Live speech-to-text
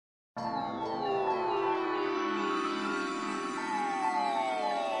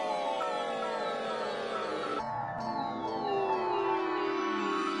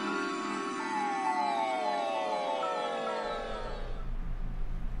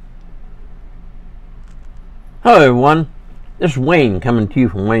Hello everyone, this is Wayne coming to you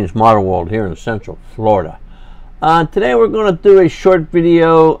from Wayne's Model World here in Central Florida. Today we're going to do a short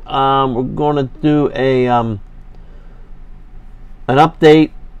video. We're going to do an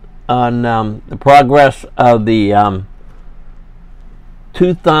update on the progress of the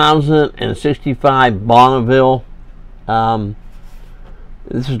 2065 Bonneville.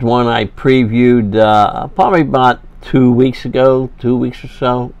 This is one I previewed probably about 2 weeks ago, 2 weeks or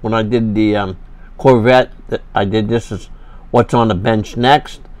so, when I did the Corvette. I did this is what's on the bench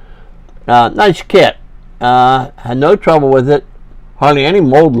next. Nice kit. Had no trouble with it. Hardly any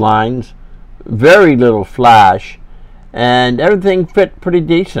mold lines. Very little flash, and everything fit pretty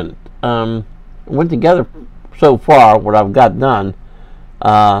decent. Went together so far. What I've got done,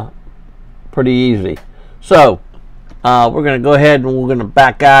 pretty easy. So we're going to go ahead and we're going to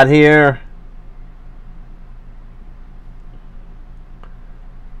back out here.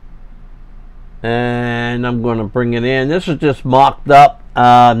 And I'm going to bring it in. This is just mocked up.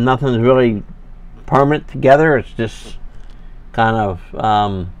 Nothing's really permanent together. It's just kind of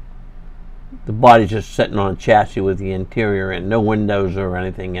the body's just sitting on a chassis with the interior and no windows or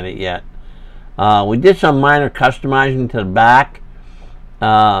anything in it yet. We did some minor customizing to the back.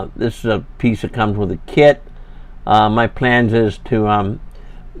 This is a piece that comes with a kit. My plans is to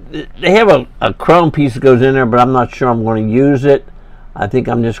they have a chrome piece that goes in there, but I'm not sure I'm going to use it. I think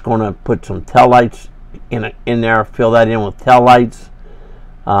I'm just going to put some tail lights in there, fill that in with tail lights.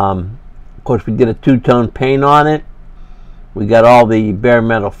 Of course, we did a two-tone paint on it. We got all the bare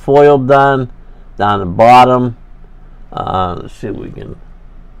metal foil done down the bottom. Let's see if we can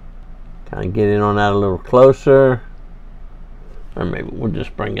kind of get in on that a little closer. Or maybe we'll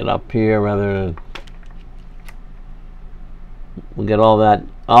just bring it up here rather than... We got all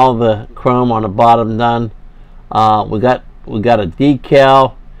the chrome on the bottom done. We got a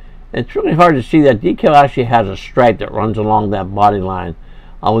decal. It's really hard to see. That decal actually has a stripe that runs along that body line.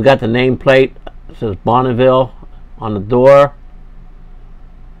 We got the nameplate. It says Bonneville on the door.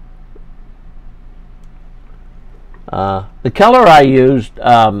 The color I used,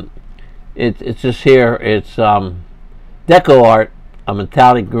 it's just here. It's Deco Art, a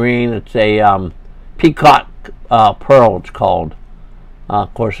metallic green. It's a peacock pearl, it's called.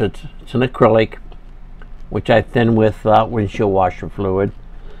 Of course, it's an acrylic, which I thin with windshield washer fluid,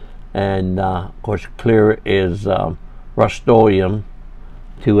 and of course clear is Rust-Oleum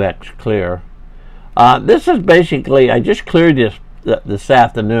 2X clear. This is basically, I just cleared this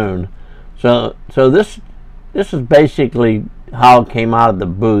afternoon, so this is basically how it came out of the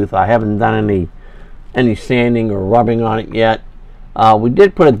booth. I haven't done any sanding or rubbing on it yet. We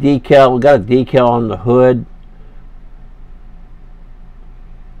did put a decal. We got a decal on the hood.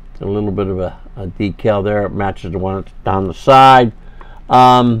 A little bit of a decal there. It matches the one that's down the side.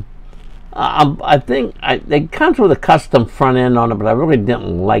 I think it comes with a custom front end on it, but I really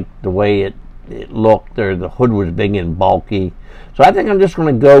didn't like the way it looked, or the hood was big and bulky. So I think I'm just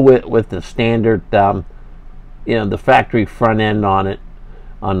going to go with the standard, the factory front end on it,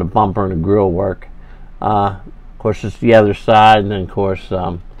 on the bumper and the grille work. Of course, it's the other side, and then of course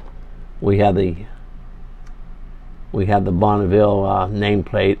we have the Bonneville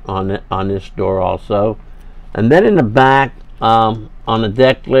nameplate on this door also. And then in the back, on the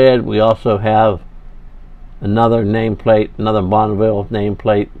deck lid, we also have another nameplate, another Bonneville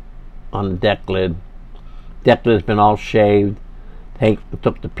nameplate on the deck lid. Deck lid's been all shaved.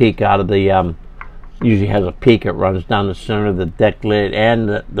 Took the peak out of the, usually has a peak that runs down the center of the deck lid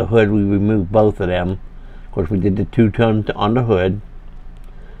and the hood. We removed both of them. Of course, we did the two-tone on the hood.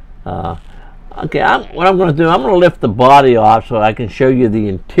 Okay, what I'm going to do, I'm going to lift the body off so I can show you the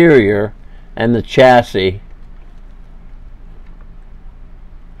interior and the chassis.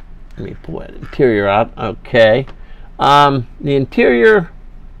 Let me pull that interior out. Okay. The interior, of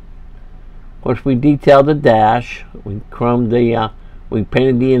course, we detailed the dash. We chromed we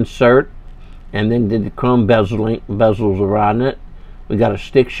painted the insert and then did the chrome bezels around it. We got a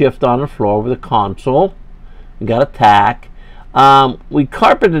stick shift on the floor with a console. We got a tack. We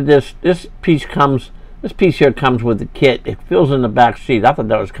carpeted this. This piece here comes with the kit. It fills in the back seat. I thought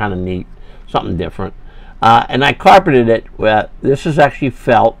that was kind of neat, something different. And I carpeted it. This is actually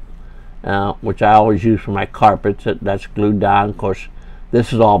felt, which I always use for my carpets. That's glued down. Of course,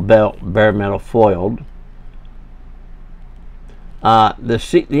 this is all bare metal foiled.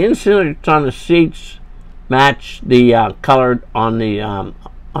 The inserts on the seats match the color on the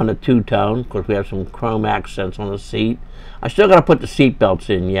two-tone. Of course, we have some chrome accents on the seat. I still got to put the seat belts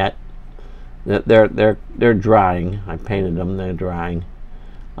in yet. They're drying. I painted them. They're drying.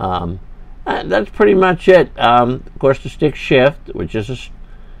 That's pretty much it. Of course, the stick shift, which is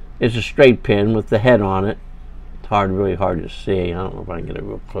a straight pin with the head on it. really hard to see. I don't know if I can get a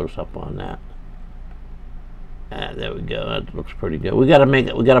real close up on that. There we go. That looks pretty good. We got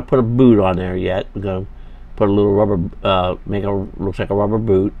to put a boot on there yet. We're gonna put a little rubber, make it looks like a rubber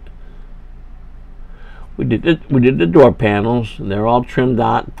boot. We did the door panels, and they're all trimmed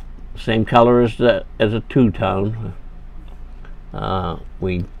out, same color as a two-tone.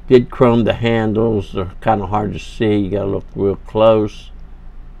 We did chrome the handles. They're kind of hard to see. You got to look real close.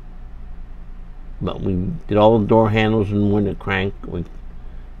 But we did all the door handles and window crank. We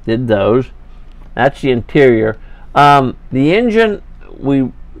did those. That's the interior. The engine,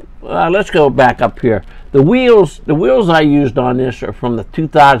 let's go back up here. The wheels I used on this are from the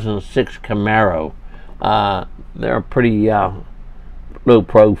 2006 Camaro. They're a pretty low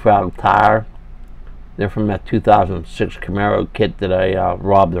profile tire. They're from that 2006 Camaro kit that I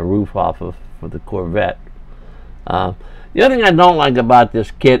robbed the roof off of for the Corvette. The other thing I don't like about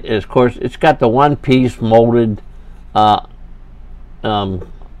this kit is, of course, it's got the one-piece molded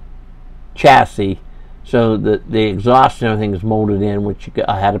chassis, so the exhaust and everything is molded in, which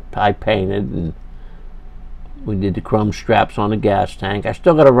I painted, and we did the chrome straps on the gas tank. I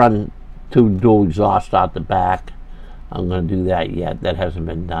still got to run 2 dual exhausts out the back. I'm going to do that yet. That hasn't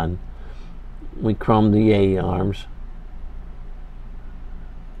been done. We chromed the A-arms,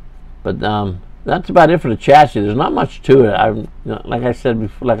 but that's about it for the chassis. There's not much to it. Like I said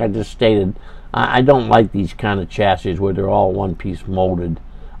before, like I just stated, I don't like these kind of chassis where they're all one-piece molded.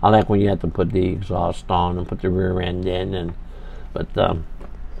 I like when you have to put the exhaust on and put the rear end in, but got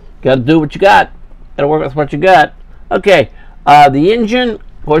to do what you got. Got to work with what you got. Okay, the engine.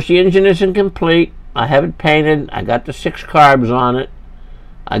 Of course, the engine isn't complete. I have it painted. I got the 6 carbs on it.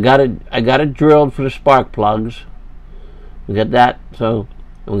 I got it drilled for the spark plugs. We got that. So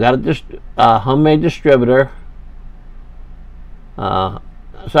we got a homemade distributor. So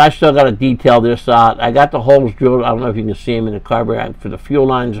I still got to detail this out. I got the holes drilled. I don't know if you can see them in the carburetor for the fuel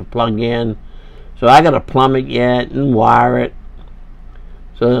lines to plug in. So I got to plumb it yet and wire it.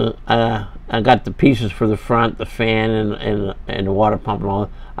 So I got the pieces for the front, the fan, and the water pump and all.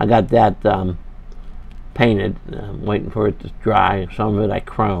 I got that painted. I'm waiting for it to dry. Some of it I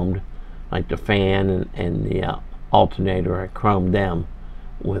chromed, like the fan and the alternator. I chromed them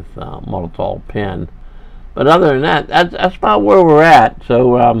with Molotov pen. But other than that, that's about where we're at.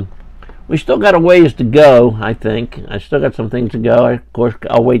 So we still got a ways to go, I think. I still got some things to go. Of course,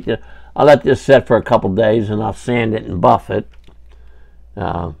 I'll let this set for a couple days, and I'll sand it and buff it.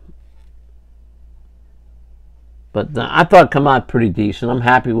 But I thought it come out pretty decent. I'm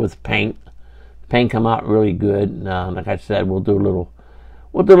happy with the paint. The paint come out really good. Like I said, we'll do a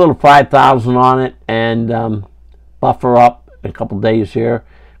little 5,000 on it and buffer up in a couple days here.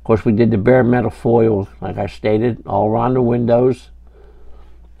 Of course, we did the bare metal foil, like I stated, all around the windows.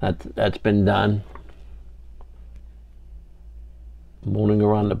 That's been done. Molding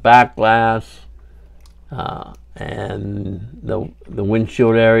around the back glass and the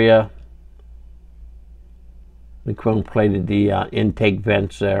windshield area. We chrome plated the intake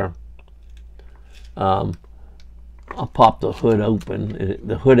vents there. I'll pop the hood open.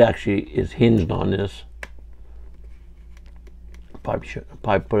 The hood actually is hinged on this. Probably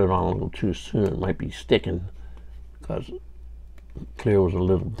put it on a little too soon. It might be sticking because clear was a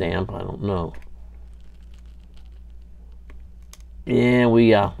little damp. I don't know. Yeah,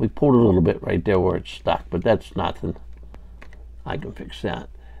 we pulled a little bit right there where it's stuck, but that's nothing. I can fix that.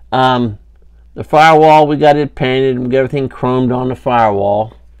 The firewall, we got it painted. We got everything chromed on the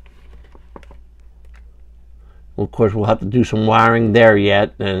firewall. Well, of course, we'll have to do some wiring there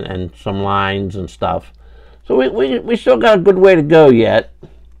yet, and some lines and stuff. So we still got a good way to go yet.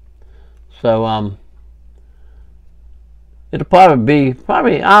 So it'll probably be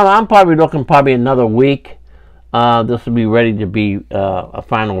I'm probably looking another week. This will be ready to be a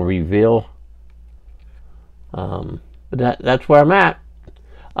final reveal. But that's where I'm at.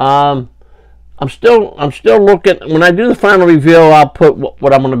 I'm still looking. When I do the final reveal, I'll put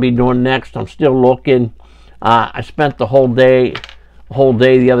what I'm going to be doing next. I'm still looking. I spent the whole day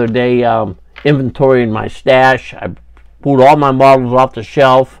the other day inventorying my stash. I pulled all my models off the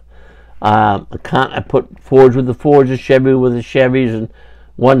shelf. I put Fords with the Fords, and Chevy with the Chevys, and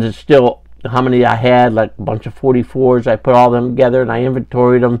ones that still, how many I had, like a bunch of 44s. I put all them together and I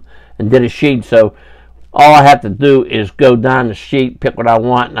inventoried them and did a sheet. So all I have to do is go down the sheet, pick what I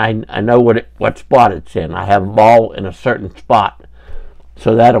want, and I know what spot it's in. I have them all in a certain spot.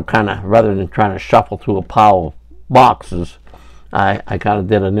 So that'll kind of, rather than trying to shuffle through a pile of boxes, I kind of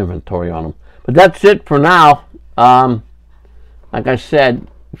did an inventory on them. But that's it for now. Like I said,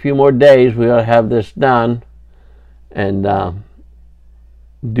 a few more days we ought to have this done and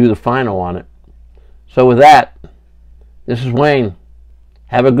do the final on it. So with that, This is Wayne.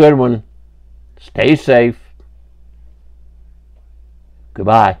 Have a good one. Stay safe.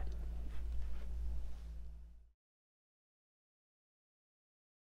 Goodbye.